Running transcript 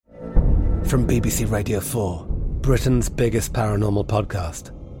From BBC Radio 4, Britain's biggest paranormal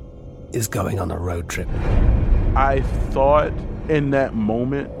podcast is going on a road trip. I thought in that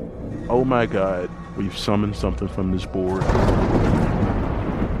moment, oh my God, we've summoned something from this board.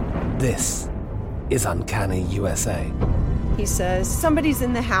 This is Uncanny USA. He says, somebody's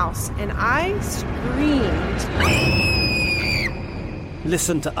in the house, and I screamed.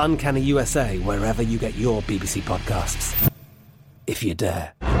 Listen to Uncanny USA wherever you get your BBC podcasts, if you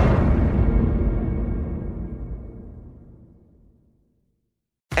dare.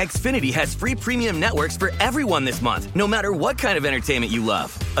 Xfinity has free premium networks for everyone this month, no matter what kind of entertainment you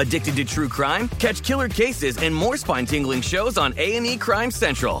love. Addicted to true crime? Catch killer cases and more spine-tingling shows on A&E Crime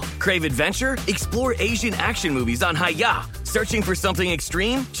Central. Crave adventure? Explore Asian action movies on Hi-YAH. Searching for something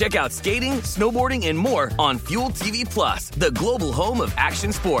extreme? Check out skating, snowboarding, and more on Fuel TV Plus, the global home of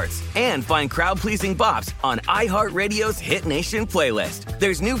action sports. And find crowd-pleasing bops on iHeartRadio's Hit Nation playlist.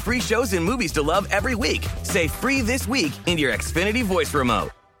 There's new free shows and movies to love every week. Say free this week in your Xfinity voice remote.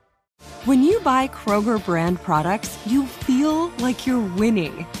 When you buy Kroger brand products, you feel like you're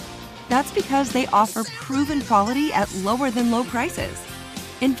winning. That's because they offer proven quality at lower than low prices.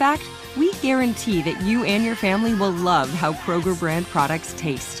 In fact, we guarantee that you and your family will love how Kroger brand products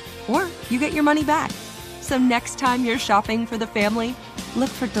taste, or you get your money back. So next time you're shopping for the family, look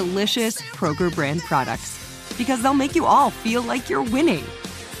for delicious Kroger brand products, because they'll make you all feel like you're winning.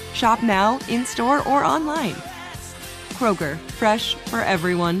 Shop now, in-store, or online. Kroger, fresh for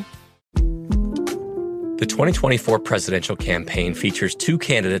everyone. The 2024 presidential campaign features two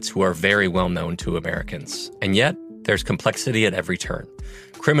candidates who are very well known to Americans. And yet, there's complexity at every turn.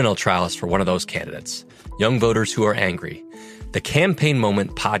 Criminal trials for one of those candidates. Young voters who are angry. The Campaign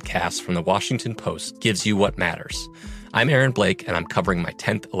Moment podcast from the Washington Post gives you what matters. I'm Aaron Blake, and I'm covering my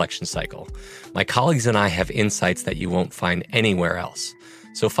 10th election cycle. My colleagues and I have insights that you won't find anywhere else.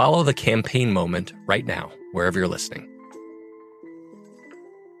 So follow The Campaign Moment right now, wherever you're listening.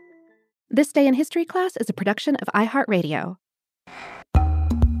 This Day in History class is a production of iHeartRadio.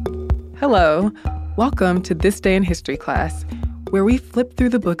 Hello. Welcome to This Day in History class, where we flip through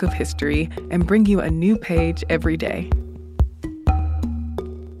the book of history and bring you a new page every day.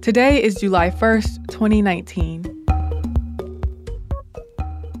 Today is July 1st, 2019.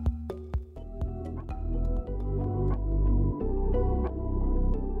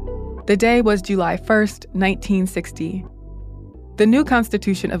 The day was July 1st, 1960. The new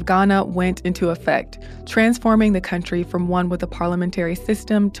Constitution of Ghana went into effect, transforming the country from one with a parliamentary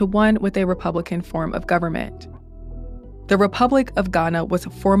system to one with a republican form of government. The Republic of Ghana was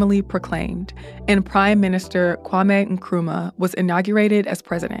formally proclaimed, and Prime Minister Kwame Nkrumah was inaugurated as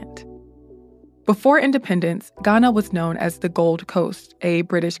president. Before independence, Ghana was known as the Gold Coast, a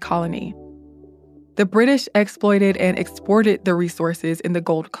British colony. The British exploited and exported the resources in the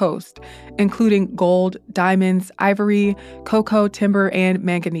Gold Coast, including gold, diamonds, ivory, cocoa, timber, and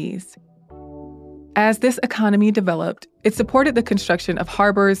manganese. As this economy developed, it supported the construction of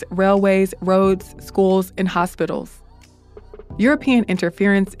harbors, railways, roads, schools, and hospitals. European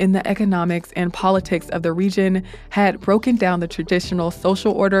interference in the economics and politics of the region had broken down the traditional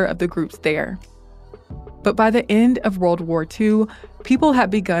social order of the groups there. But by the end of World War II, people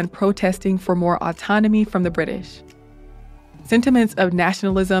had begun protesting for more autonomy from the British. Sentiments of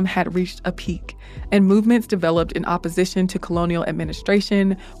nationalism had reached a peak, and movements developed in opposition to colonial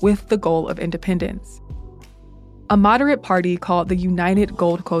administration with the goal of independence. A moderate party called the United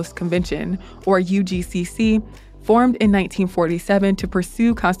Gold Coast Convention, or UGCC, formed in 1947 to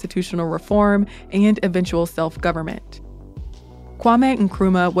pursue constitutional reform and eventual self-government. Kwame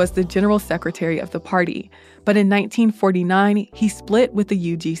Nkrumah was the general secretary of the party, but in 1949, he split with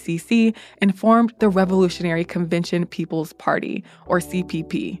the UGCC and formed the Revolutionary Convention People's Party, or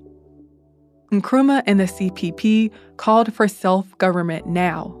CPP. Nkrumah and the CPP called for self-government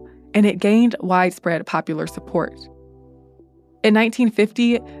now, and it gained widespread popular support. In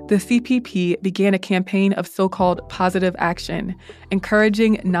 1950, the CPP began a campaign of so-called positive action,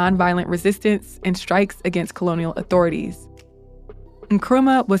 encouraging nonviolent resistance and strikes against colonial authorities.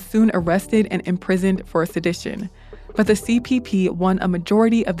 Nkrumah was soon arrested and imprisoned for sedition, but the CPP won a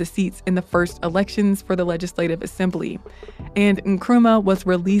majority of the seats in the first elections for the Legislative Assembly, and Nkrumah was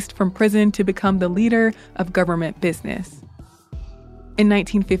released from prison to become the leader of government business. In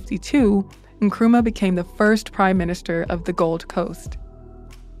 1952, Nkrumah became the first prime minister of the Gold Coast.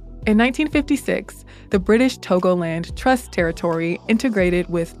 In 1956, the British Togoland Trust Territory integrated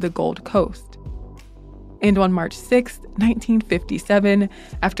with the Gold Coast. And on March 6, 1957,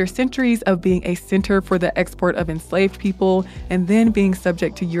 after centuries of being a center for the export of enslaved people and then being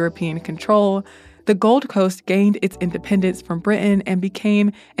subject to European control, the Gold Coast gained its independence from Britain and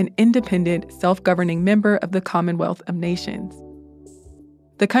became an independent, self-governing member of the Commonwealth of Nations.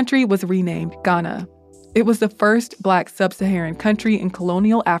 The country was renamed Ghana. It was the first Black sub-Saharan country in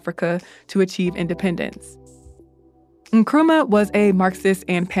colonial Africa to achieve independence. Nkrumah was a Marxist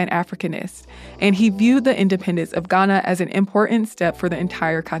and Pan-Africanist, and he viewed the independence of Ghana as an important step for the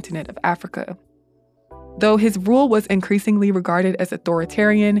entire continent of Africa. Though his rule was increasingly regarded as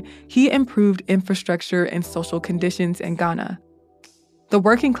authoritarian, he improved infrastructure and social conditions in Ghana. The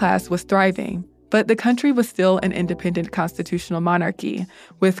working class was thriving, but the country was still an independent constitutional monarchy,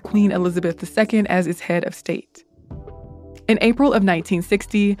 with Queen Elizabeth II as its head of state. In April of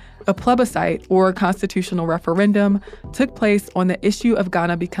 1960, a plebiscite, or constitutional referendum, took place on the issue of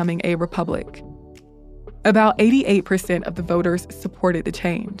Ghana becoming a republic. About 88% of the voters supported the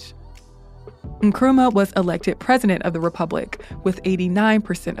change. Nkrumah was elected president of the republic with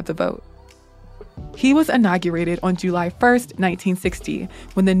 89% of the vote. He was inaugurated on July 1st, 1960,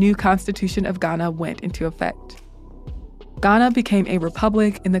 when the new Constitution of Ghana went into effect. Ghana became a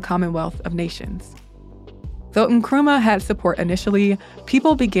republic in the Commonwealth of Nations. Though Nkrumah had support initially,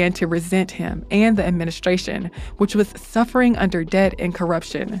 people began to resent him and the administration, which was suffering under debt and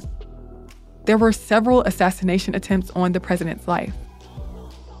corruption. There were several assassination attempts on the president's life.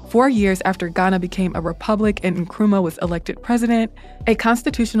 4 years after Ghana became a republic and Nkrumah was elected president, a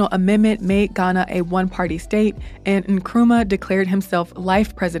constitutional amendment made Ghana a one-party state, and Nkrumah declared himself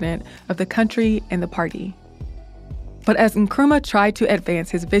life president of the country and the party. But as Nkrumah tried to advance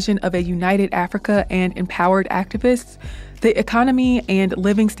his vision of a united Africa and empowered activists, the economy and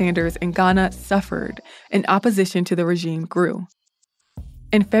living standards in Ghana suffered, and opposition to the regime grew.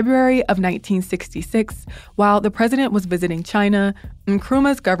 In February of 1966, while the president was visiting China,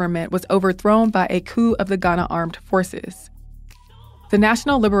 Nkrumah's government was overthrown by a coup of the Ghana Armed Forces. The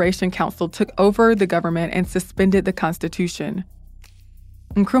National Liberation Council took over the government and suspended the constitution.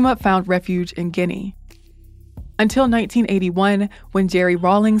 Nkrumah found refuge in Guinea. Until 1981, when Jerry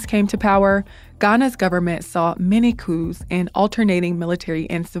Rawlings came to power, Ghana's government saw many coups and alternating military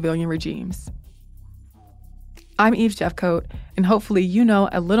and civilian regimes. I'm Eve Jeffcoat, and hopefully you know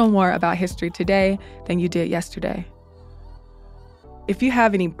a little more about history today than you did yesterday. If you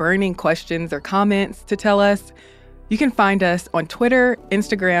have any burning questions or comments to tell us, you can find us on Twitter,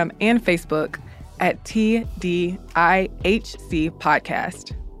 Instagram, and Facebook at TDIHC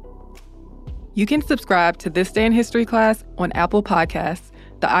Podcast. You can subscribe to This Day in History class on Apple Podcasts,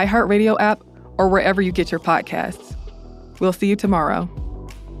 the iHeartRadio app, or wherever you get your podcasts. We'll see you tomorrow.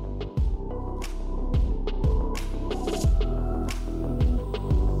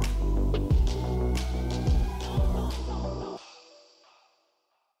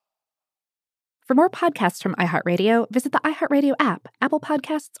 For more podcasts from iHeartRadio, visit the iHeartRadio app, Apple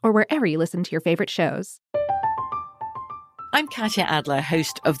Podcasts, or wherever you listen to your favorite shows. I'm Katya Adler,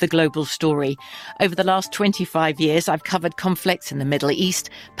 host of The Global Story. Over the last 25 years, I've covered conflicts in the Middle East,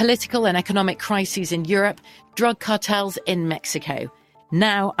 political and economic crises in Europe, drug cartels in Mexico.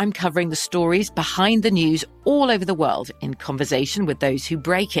 Now I'm covering the stories behind the news all over the world in conversation with those who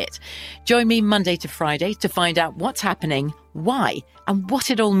break it. Join me Monday to Friday to find out what's happening, why, and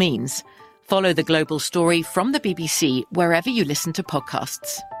what it all means. Follow The Global Story from the BBC wherever you listen to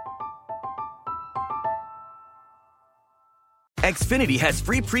podcasts. Xfinity has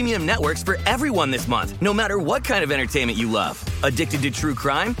free premium networks for everyone this month, no matter what kind of entertainment you love. Addicted to true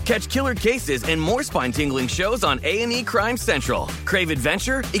crime? Catch killer cases and more spine-tingling shows on A&E Crime Central. Crave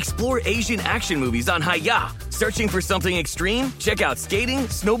adventure? Explore Asian action movies on Hi-YAH. Searching for something extreme? Check out skating,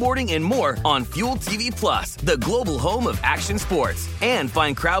 snowboarding, and more on Fuel TV Plus, the global home of action sports. And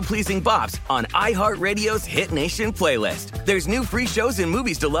find crowd-pleasing bops on iHeartRadio's Hit Nation playlist. There's new free shows and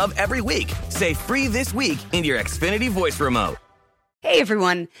movies to love every week. Say free this week in your Xfinity voice remote. Hey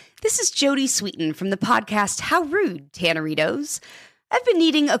everyone, this is Jodie Sweetin from the podcast How Rude, Tanneritos. I've been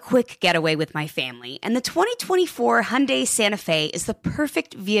needing a quick getaway with my family, and the 2024 Hyundai Santa Fe is the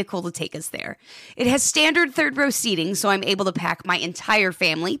perfect vehicle to take us there. It has standard third-row seating, so I'm able to pack my entire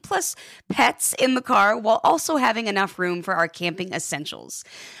family, plus pets, in the car, while also having enough room for our camping essentials.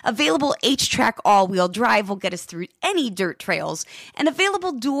 Available H-Track all-wheel drive will get us through any dirt trails, and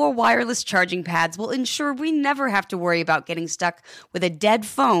available dual wireless charging pads will ensure we never have to worry about getting stuck with a dead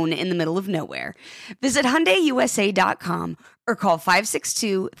phone in the middle of nowhere. Visit HyundaiUSA.com or call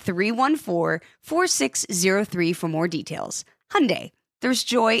 562-314-4603 for more details. Hyundai, There's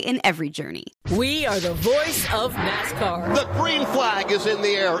joy in every journey. We are the voice of NASCAR. The green flag is in the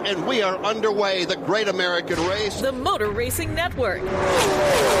air, and we are underway. The Great American Race. The Motor Racing Network.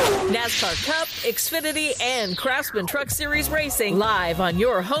 NASCAR Cup, Xfinity, and Craftsman Truck Series Racing live on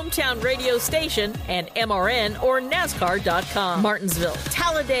your hometown radio station and MRN or NASCAR.com. Martinsville,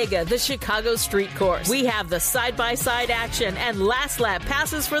 Talladega, the Chicago Street Course. We have the side-by-side action and last lap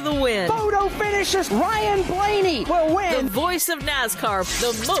passes for the win. Photo finishes. Ryan Blaney will win. The voice of NASCAR,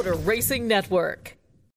 the Motor Racing Network.